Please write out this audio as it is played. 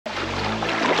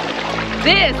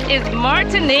This is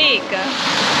Martinique.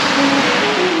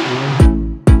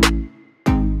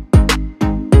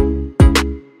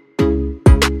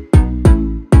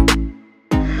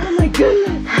 Oh my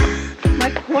goodness, my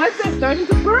quads are starting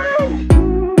to burn.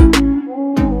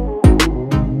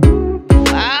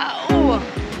 Wow.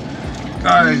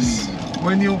 Guys,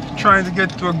 when you're trying to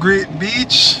get to a great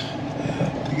beach,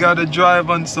 you gotta drive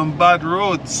on some bad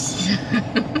roads.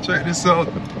 Check this out.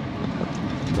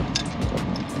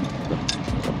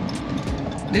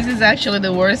 This is actually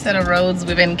the worst set of roads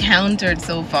we've encountered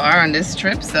so far on this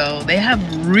trip. So they have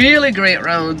really great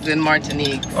roads in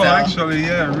Martinique. So. Oh, actually,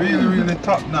 yeah, really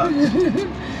top notch.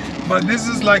 But this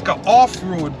is like an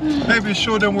off-road. Maybe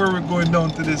show them where we're going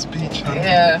down to this beach. Huh?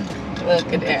 Yeah,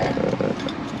 look at there.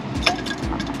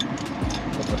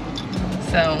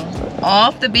 So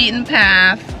off the beaten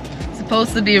path.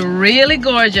 Supposed to be really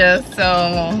gorgeous.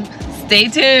 So stay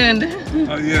tuned.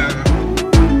 Oh yeah.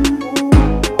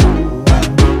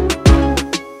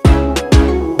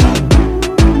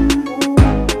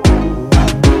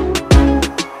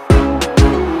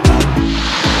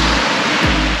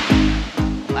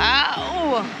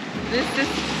 This is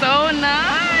so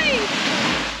nice.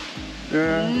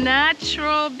 Yeah.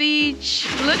 Natural beach.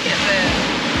 Look at this.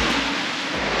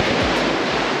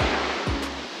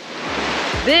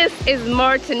 This is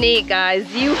Martinique,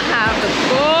 guys. You have the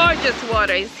gorgeous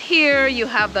waters here. You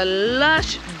have the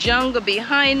lush jungle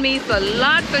behind me. So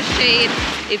lots of shade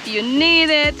if you need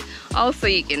it. Also,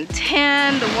 you can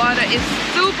tan. The water is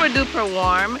super duper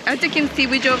warm. As you can see,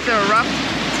 we drove through a rough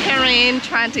terrain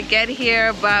trying to get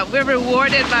here, but we're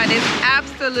rewarded by this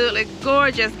absolutely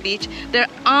gorgeous beach. They're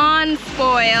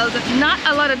unspoiled. Not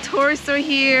a lot of tourists are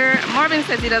here. Marvin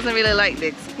says he doesn't really like the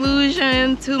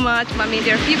exclusion too much. I mean,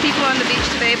 there are a few people on the beach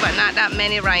today, but not that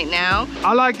many right now.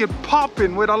 I like it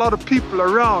popping with a lot of people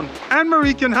around.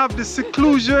 Anne-Marie can have the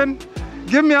seclusion.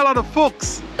 Give me a lot of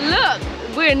folks. Look,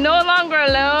 we're no longer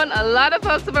alone. A lot of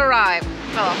folks have arrived.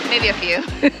 Well, maybe a few.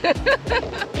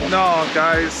 No,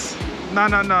 guys. No.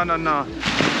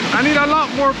 I need a lot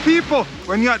more people.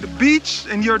 When you're at the beach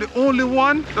and you're the only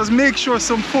one, just make sure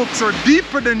some folks are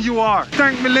deeper than you are.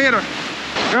 Thank me later.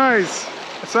 Guys,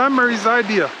 it's Anne-Marie's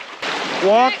idea.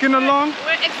 Walking along.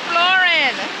 We're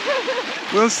exploring.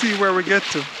 We'll see where we get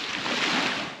to.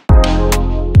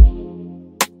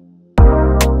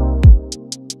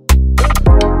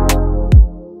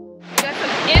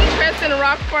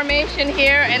 Rock formation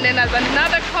here, and then there's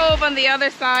another cove on the other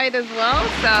side as well.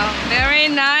 So very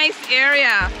nice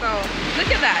area. So look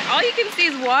at that, all you can see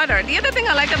is water. The other thing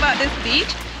I like about this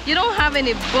beach, you don't have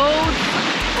any boats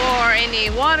or any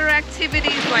water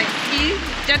activities like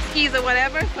jet skis or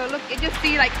whatever. So look, you just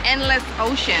see like endless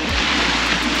ocean.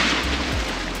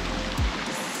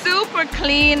 Super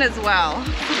clean as well,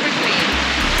 super clean.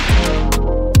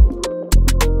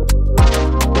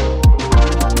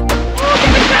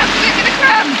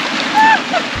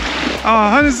 Oh,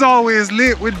 Honey's always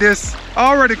late with this. I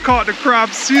already caught the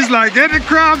crabs. She's like, get the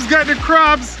crabs, get the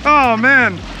crabs. Oh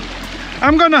man,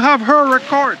 I'm gonna have her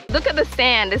record. Look at the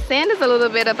sand. The sand is a little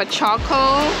bit of a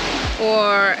charcoal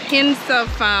or hints of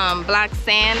black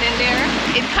sand in there.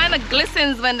 It kind of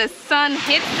glistens when the sun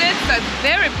hits it, so it's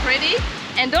very pretty.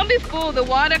 And don't be fooled, the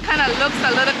water kind of looks a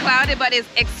little cloudy, but it's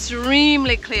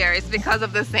extremely clear. It's because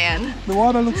of the sand. The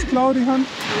water looks cloudy, hon?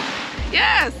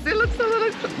 Yes, it looks a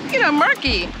little,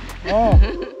 murky. Oh.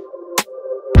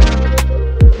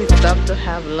 We stopped to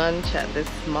have lunch at this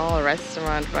small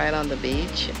restaurant right on the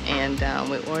beach, and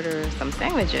we ordered some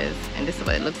sandwiches, and this is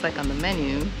what it looks like on the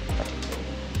menu.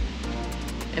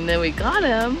 And then we got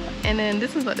them, and then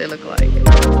this is what they look like.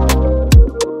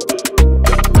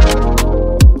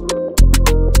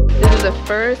 This is the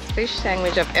first fish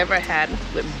sandwich I've ever had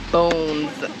with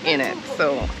bones in it.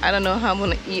 So I don't know how I'm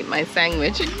gonna eat my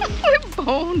sandwich with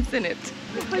bones in it.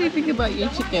 How do you think about your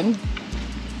chicken?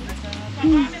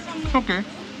 It's okay.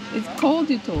 It's cold,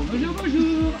 you told me.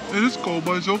 It is cold,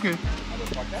 but it's okay.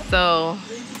 So,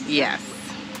 yes.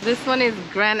 This one is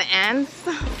Grand Aunt's,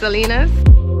 Selena's.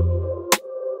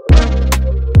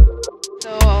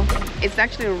 So, it's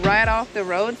actually right off the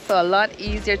road, so a lot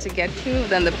easier to get to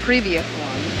than the previous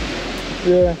one.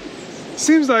 Yeah.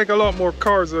 Seems like a lot more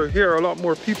cars are here, a lot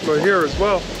more people are here as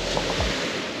well.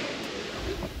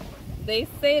 They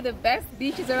say the best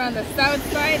beaches are on the south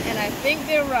side, and I think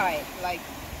they're right. Like,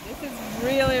 this is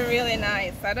really, really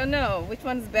nice. I don't know which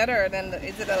one's better than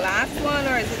is it the last one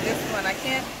or is it this one?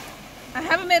 I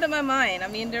haven't made up my mind. I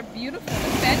mean, they're beautiful.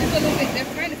 The sand is a little bit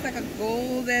different. It's like a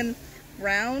golden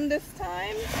brown this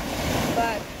time,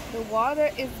 but the water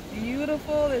is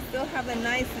beautiful. They still have the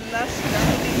nice lush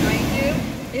jungle behind you.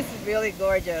 It's really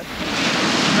gorgeous.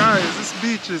 Guys, this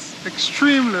beach is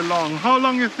extremely long. How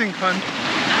long you think, hon?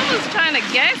 I was trying to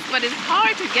guess, but it's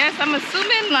hard to guess. I'm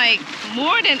assuming like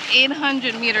more than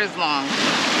 800 meters long.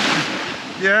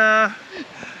 Yeah,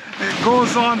 it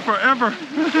goes on forever.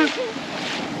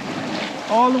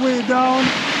 All the way down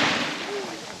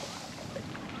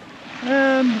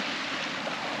and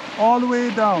all the way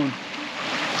down.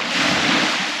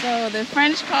 So the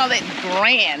French call it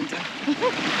grand.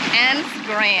 Ants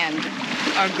grand,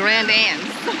 or grand ants.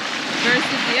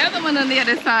 Versus the other one on the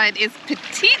other side is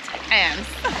petite ants.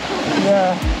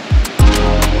 Yeah.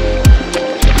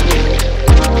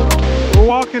 We're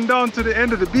walking down to the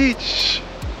end of the beach.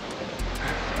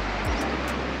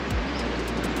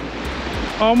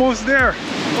 Almost there.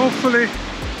 Hopefully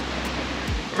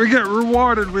we get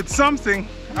rewarded with something.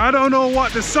 I don't know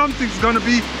what the something's gonna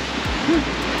be.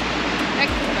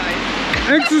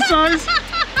 Exercise. Exercise?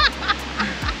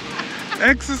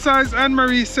 Exercise,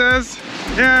 Anne-Marie says.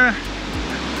 Yeah,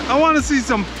 I want to see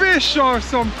some fish or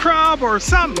some crab or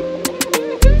something. This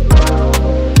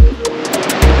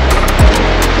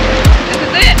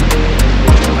is it.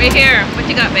 We're here. What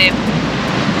you got, babe?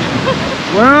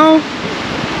 Well,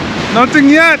 nothing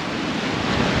yet.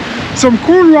 Some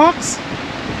cool rocks.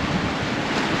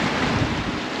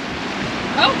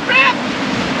 Oh, crap!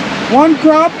 One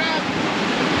crab.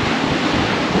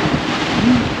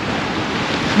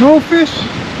 No fish.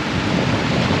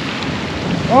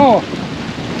 Oh,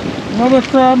 another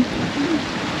crab.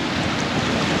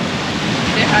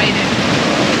 They're hiding.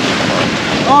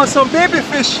 Oh, some baby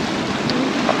fish.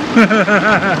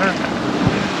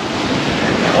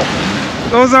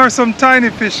 Those are some tiny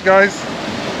fish, guys.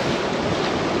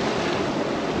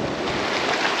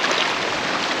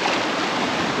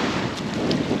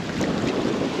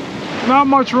 Not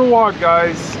much reward,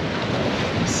 guys.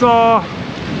 So,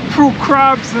 fruit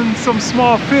crabs and some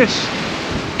small fish.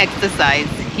 Exercise.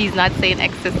 He's not saying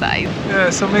exercise. Yeah,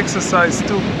 some exercise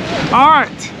too. All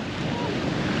right,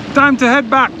 time to head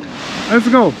back. Let's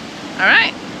go. All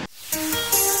right.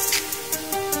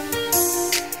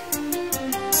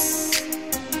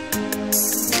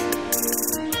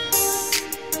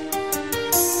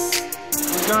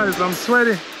 Guys, I'm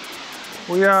sweaty.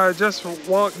 We just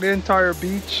walked the entire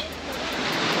beach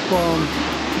from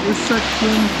this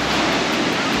section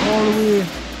all the way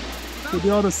to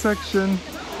the other section.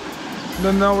 And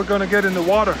then now we're gonna get in the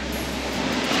water.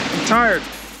 I'm tired.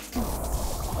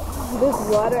 This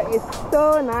water is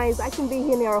so nice. I can be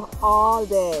here all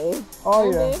day.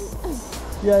 Oh yeah.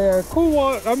 Yeah, cool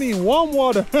water. I mean warm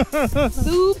water.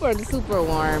 super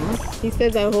warm. He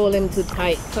says I hold him too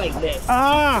tight like this.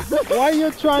 Ah, why are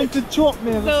you trying to choke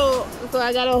me? So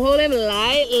I gotta hold him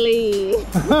lightly.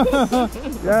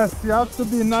 Yes, you have to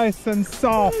be nice and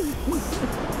soft.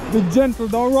 Be gentle,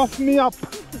 don't rough me up.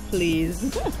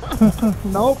 Please.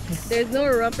 Nope. There's no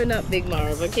roughing up, Big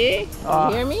Marv, okay?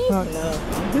 You hear me? No.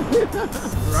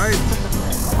 Right.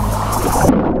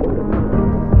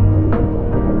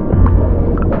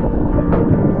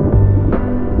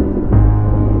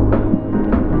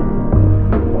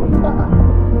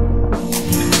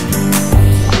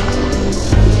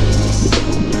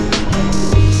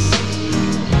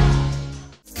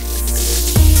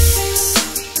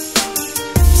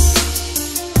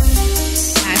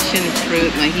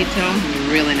 Fruit mojito,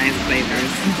 really nice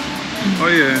flavors. Oh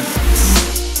yeah.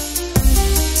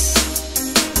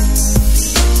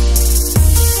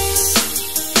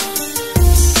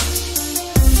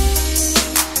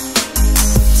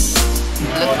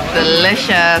 Looks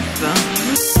delicious.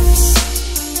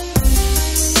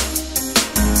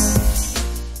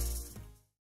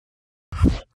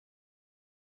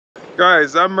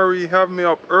 Guys, Anne-Marie have me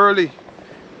up early.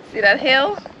 See that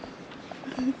hill?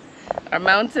 Our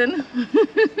mountain.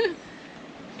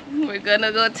 We're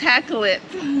gonna go tackle it.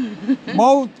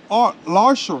 Mount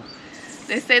Larshore.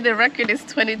 They say the record is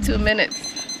 22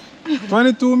 minutes.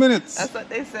 22 minutes. That's what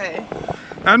they say.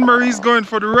 Anne-Marie's going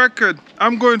for the record.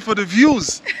 I'm going for the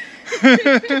views.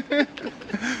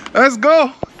 Let's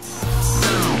go.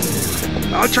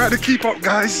 I'll try to keep up,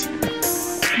 guys.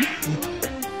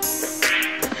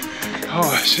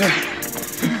 Oh shit.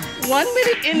 1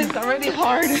 minute in is already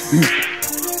hard.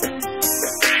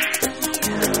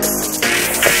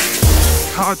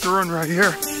 Hard to run right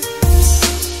here.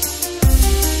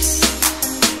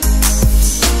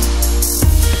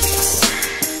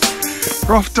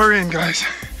 Rough terrain, guys.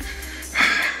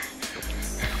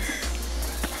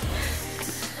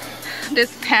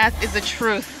 This path is the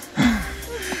truth.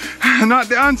 Not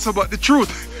the answer, but the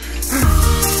truth.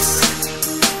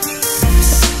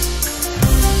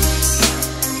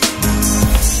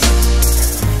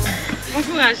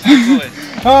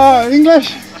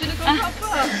 English?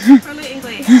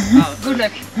 Good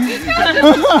luck.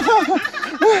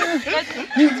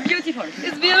 It's beautiful.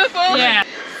 It's beautiful. Yeah.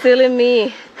 Silly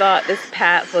me thought this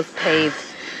path was paved.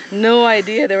 No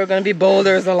idea there were going to be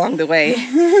boulders along the way.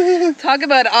 Talk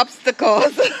about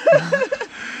obstacles.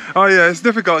 Oh yeah, it's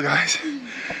difficult, guys.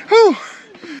 Whew.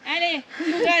 Allez,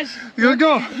 courage. You gotta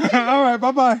go. All right,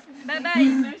 bye-bye. Bye-bye.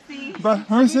 Merci. Bye.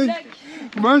 Mercy.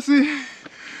 Mercy.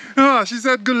 Oh, she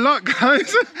said good luck,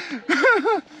 guys.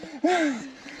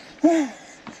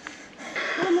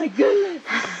 Oh my goodness.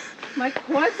 My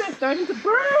quads are starting to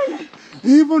burn.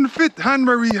 Even fit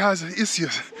Anne-Marie has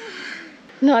issues.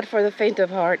 Not for the faint of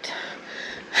heart.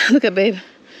 Look at babe.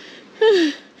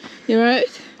 You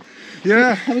alright?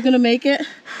 Yeah. Are we gonna make it?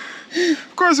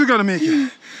 Of course we're gonna make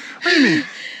it. What do you mean?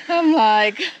 I'm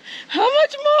like, how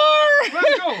much more?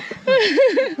 Let's go.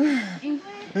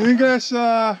 English,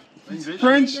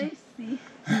 French.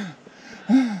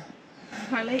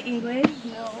 Parlez English?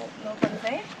 No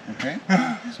français. Okay.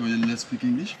 So let's speak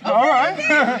English. All right.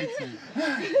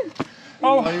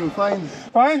 Oh, Are you fine?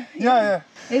 fine? Yeah.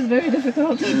 It's very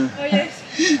difficult. Oh yes.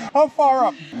 How far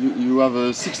up? You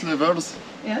have 6 levels,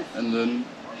 Yes. and then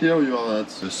here you are at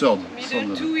the third.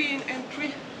 Middle 2 and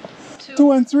 3.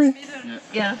 2 and 3.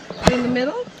 Yeah. In the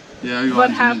middle? Yeah, you About are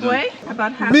in the halfway?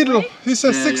 About halfway? Middle. He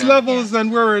says Yeah, 6 yeah. levels,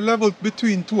 and we're level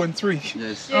between 2 and 3.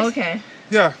 Yes. Okay.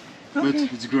 Yeah. But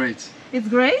it's great. It's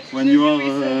great? When you are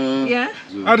Yeah.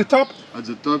 At the top? at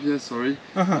the top, yes, sorry.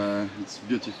 Uh-huh. It's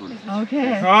beautiful.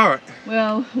 Okay. All right.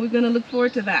 Well, we're gonna look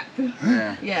forward to that.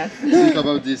 Yeah. Yes. Think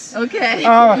about this. Okay.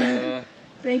 All right.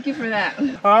 Thank you for that.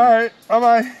 All right.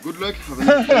 Bye-bye. Good luck. Have a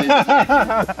nice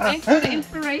day. Thanks for the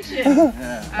inspiration.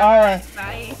 Yeah. All right.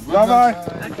 Bye. Bye-bye.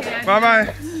 Okay.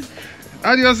 Bye-bye.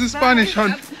 Adios in Spanish,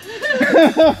 hon.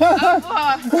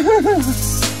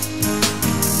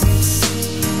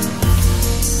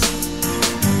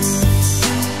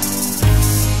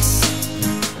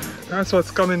 That's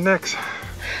what's coming next.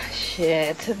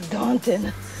 Shit, it's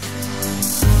daunting.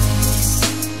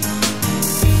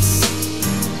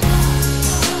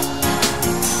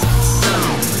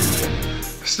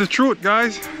 It's the truth,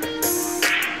 guys.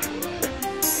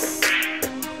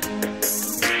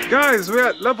 Guys, we're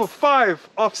at level 5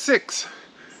 of 6.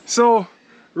 So,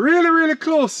 really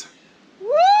close. Woo!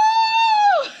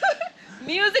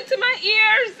 Music to my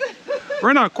ears.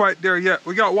 We're not quite there yet.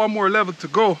 We got one more level to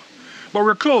go. But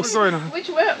we're close right now. Which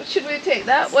way should we take?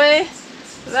 That way,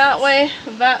 that way,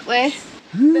 that way.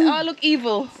 They all look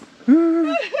evil.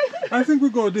 I think we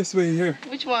go this way here.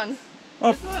 Which one?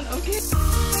 Up. This one, okay.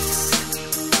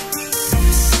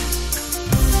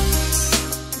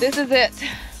 This is it.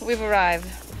 We've arrived.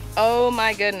 Oh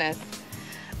my goodness.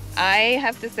 I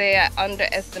have to say I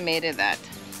underestimated that.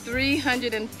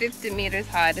 350 meters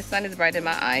high. The sun is bright in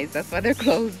my eyes. That's why they're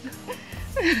closed.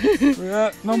 We're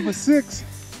at number 6.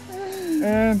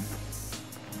 And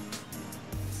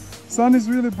sun is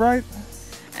really bright.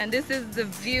 And this is the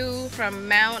view from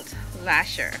Mount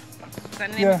Lasher. Is that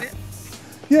the name of it?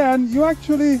 Yeah, and you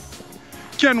actually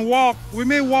can walk. We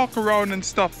may walk around and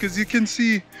stuff because you can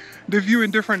see the view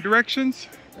in different directions.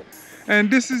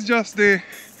 And this is just the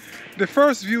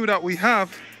first view that we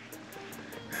have.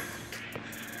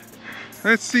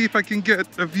 Let's see if I can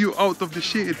get a view out of the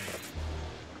shade.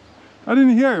 I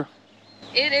didn't hear you.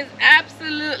 It is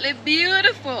absolutely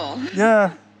beautiful.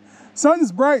 Yeah,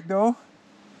 sun's bright though.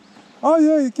 Oh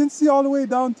yeah, you can see all the way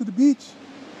down to the beach.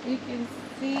 You can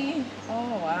see,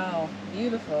 oh wow,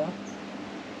 beautiful.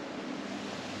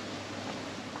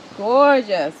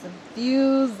 Gorgeous, the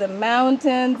views, the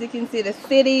mountains, you can see the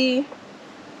city.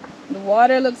 The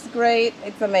water looks great,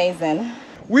 it's amazing.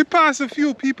 We passed a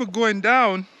few people going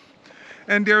down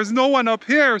and there's no one up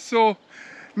here, so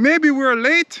maybe we're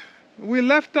late. We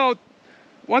left out,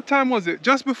 what time was it?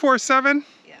 Just before 7?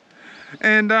 Yeah.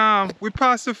 And we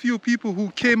passed a few people who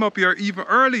came up here even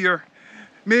earlier.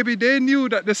 Maybe they knew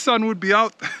that the sun would be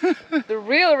out. The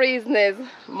real reason is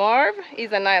Marv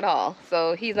is a night owl,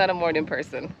 so he's not a morning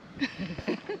person.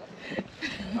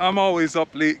 I'm always up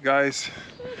late, guys.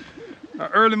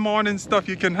 Early morning stuff,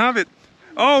 you can have it.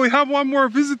 Oh, we have one more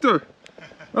visitor.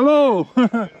 Hello.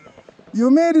 You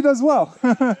made it as well.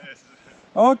 Yes.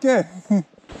 Okay.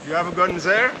 You have a gun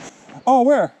there? Oh,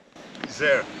 where?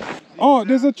 There. Oh,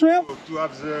 there's a trail? To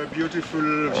have the beautiful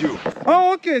view.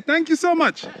 Oh, okay. Thank you so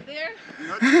much. There?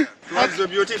 To have the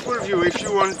beautiful view. If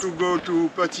you want to go to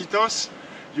Petitance,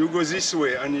 you go this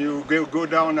way and you go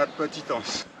down at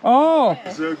Petitance. Oh,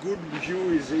 The good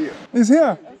view is here. it's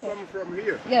here. You come from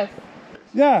here. Yes.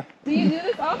 Yeah. Do you do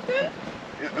this often?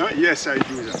 Yes, I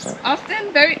do that.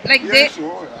 Often? Very, like Yes, day?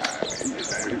 oh,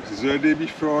 The day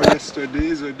before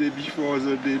yesterday, the day before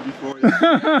yesterday.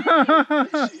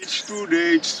 It's 2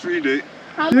 days, it's 3 days.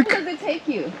 How long does it take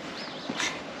you?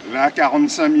 Là,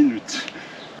 45 minutes.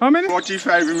 How many?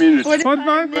 45 minutes.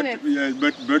 45 minutes. Yeah,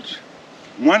 but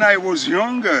when I was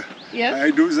younger, Yes.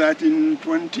 I do that in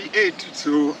 28.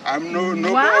 So I'm no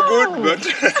more Wow. good, but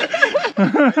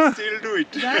I still do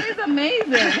it. That is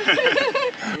amazing.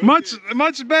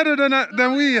 Much better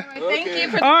than we. Thank you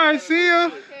for All right, see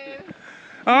you.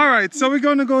 All right, so we're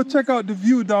gonna go check out the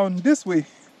view down this way.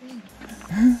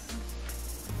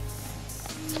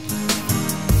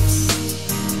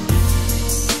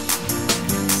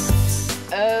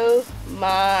 Oh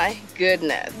my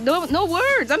goodness. No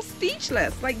words. I'm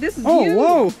speechless. Like this view.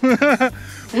 Oh, whoa.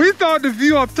 We thought the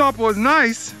view up top was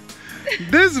nice.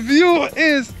 This view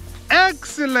is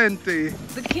excellent. The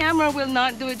camera will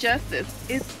not do it justice.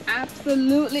 It's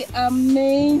absolutely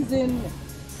amazing.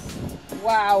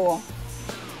 Wow.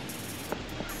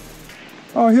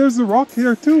 Oh, here's the rock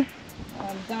here too.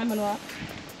 Diamond Rock.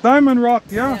 Diamond rock,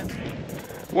 yeah.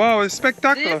 Wow, it's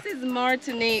spectacular. This is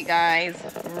Martinique, guys.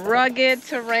 Rugged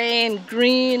terrain,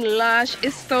 green, lush.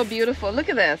 It's so beautiful. Look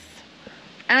at this.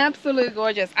 Absolutely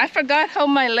gorgeous. I forgot how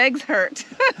my legs hurt.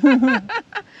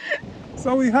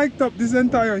 So we hiked up this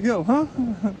entire hill, huh?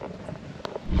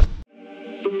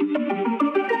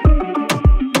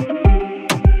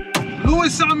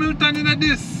 Lewis Hamilton in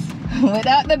this.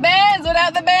 Without the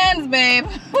bands, babe.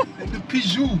 And the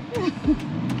Peugeot.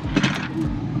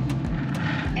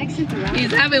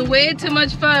 He's having way too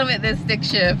much fun with this stick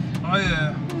shift. Oh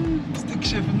yeah. Stick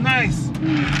shift is nice.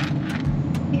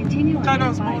 Continue Look at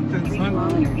those on mountains, 3 huh?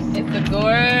 kilometers. It's a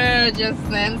gorgeous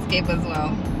landscape as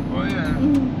well. Oh yeah.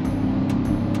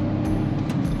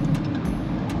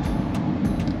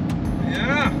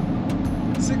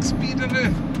 Yeah. 6 speed in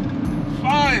it.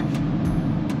 5.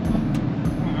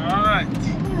 All right.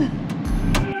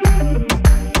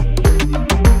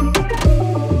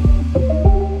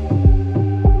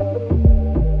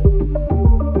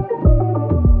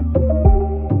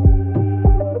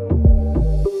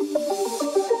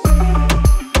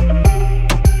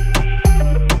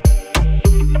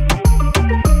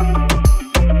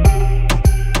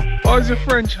 How's your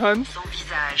French, hun?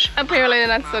 Apparently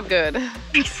not so good.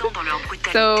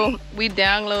 So we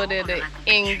downloaded the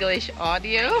English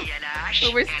audio,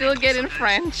 but we're still getting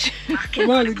French.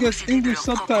 Well, it gets English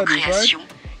subtitles, right?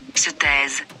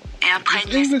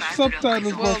 English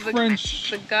subtitles, but Well,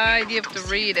 French. the guide, you have to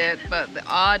read it, but the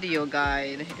audio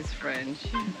guide is French.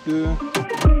 Yeah.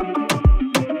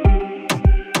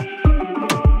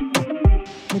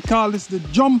 We call this the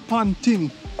jump on thing.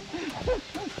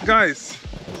 Guys,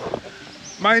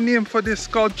 my name for this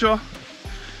sculpture,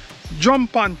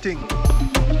 jump on thing.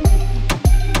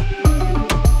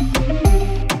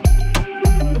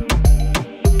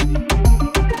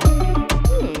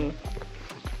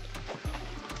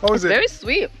 How is it? Very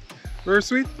sweet. Very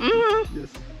sweet? Mm-hmm. Yes.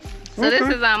 So this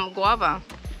Okay. is guava.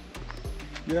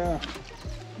 Yeah.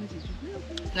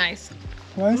 Nice.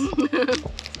 Nice.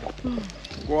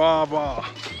 Guava.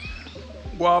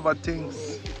 Guava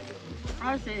things.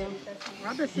 Ah, c'est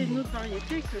une autre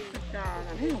variété que c'est à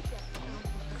la maison.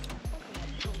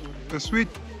 The sweet.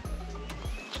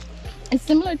 It's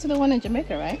similar to the one in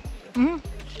Jamaica, right? Mm-hmm.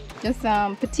 Just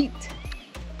petite.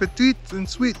 Petite and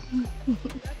sweet.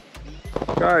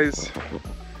 Guys,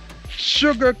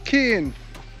 sugar cane.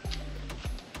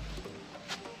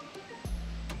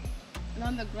 And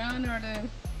on the ground are the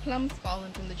plums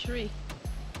falling from the tree.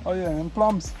 Oh yeah, and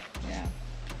plums. Yeah.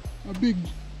 A big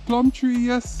plum tree,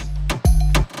 yes.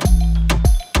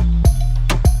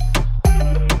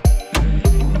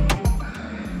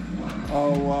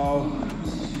 Oh wow.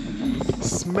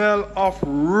 Smell of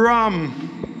rum.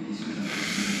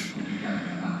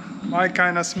 My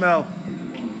kind of smell.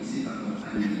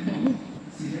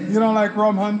 You don't like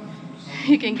rum, hun?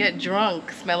 You can get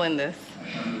drunk smelling this.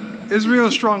 It's real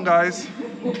strong, guys.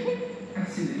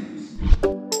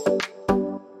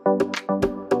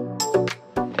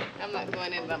 I'm not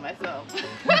going in by myself.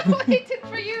 I'm waiting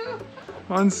for you.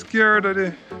 I'm scared of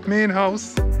the main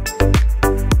house.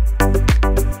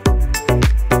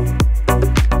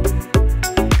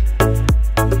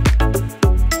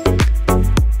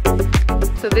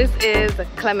 So this is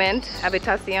Clement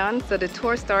Habitation. So the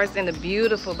tour starts in the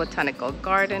beautiful botanical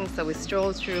garden. So we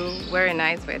stroll through, very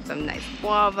nice. We had some nice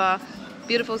guava,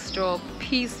 beautiful stroll,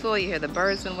 peaceful. You hear the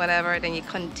birds and whatever. Then you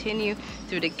continue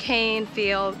through the cane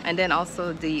field and then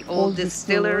also the old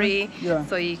distillery. Yeah.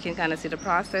 So you can kind of see the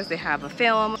process. They have a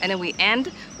film. And then we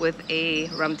end with a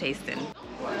rum tasting.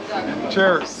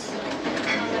 Cheers.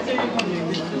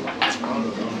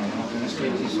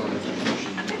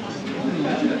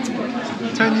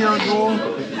 10-year-old, a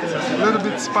little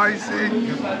bit spicy.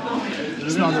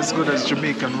 It's not as good as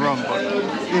Jamaican rum, but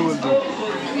it will do.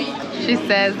 She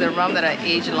says the rum that are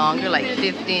aged longer, like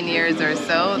 15 years or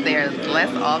so, there's less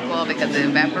alcohol because it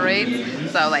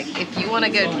evaporates. So like if you want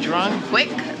to get drunk quick,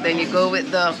 then you go with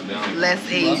the less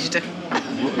aged.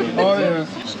 Oh yeah.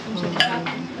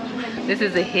 This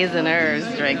is a his and hers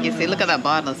drink. You see, look at that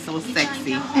bottle, so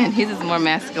sexy. And his is more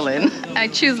masculine. I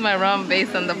choose my rum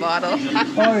based on the bottle.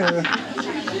 Oh yeah.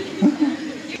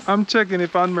 I'm checking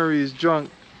if Anne-Marie is drunk.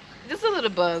 Just a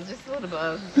little buzz, just a little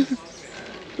buzz.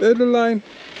 There's the line.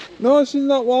 No, she's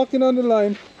not walking on the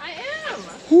line. I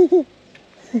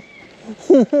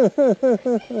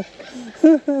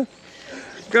am.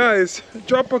 Guys,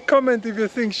 drop a comment if you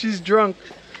think she's drunk.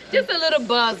 Just a little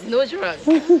buzz, no drunk.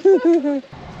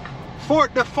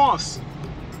 Fort de France.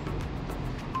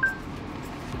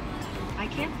 I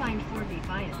can't find Fort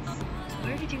Defiance.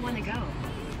 Where did you want to go?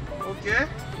 Okay.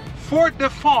 Fort de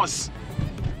France.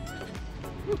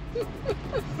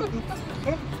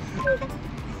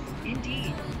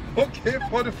 Indeed. Okay,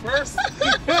 for the first.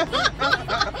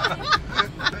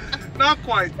 Not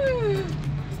quite.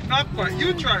 Not quite.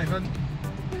 You try, hon.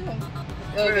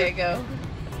 Okay, go.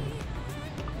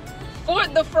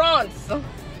 Fort de France.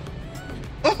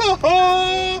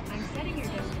 Oh, I'm setting your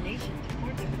destination to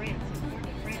Fort de France and Fort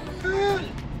de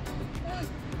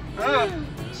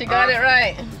France. She got it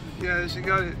right. Yeah, she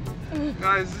got it.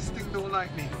 Guys, this thing don't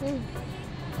like me.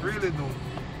 Really don't.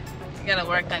 You gotta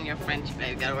work on your French,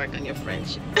 babe. You gotta work on your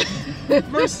French.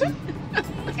 Mercy.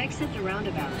 Exit the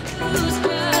roundabout.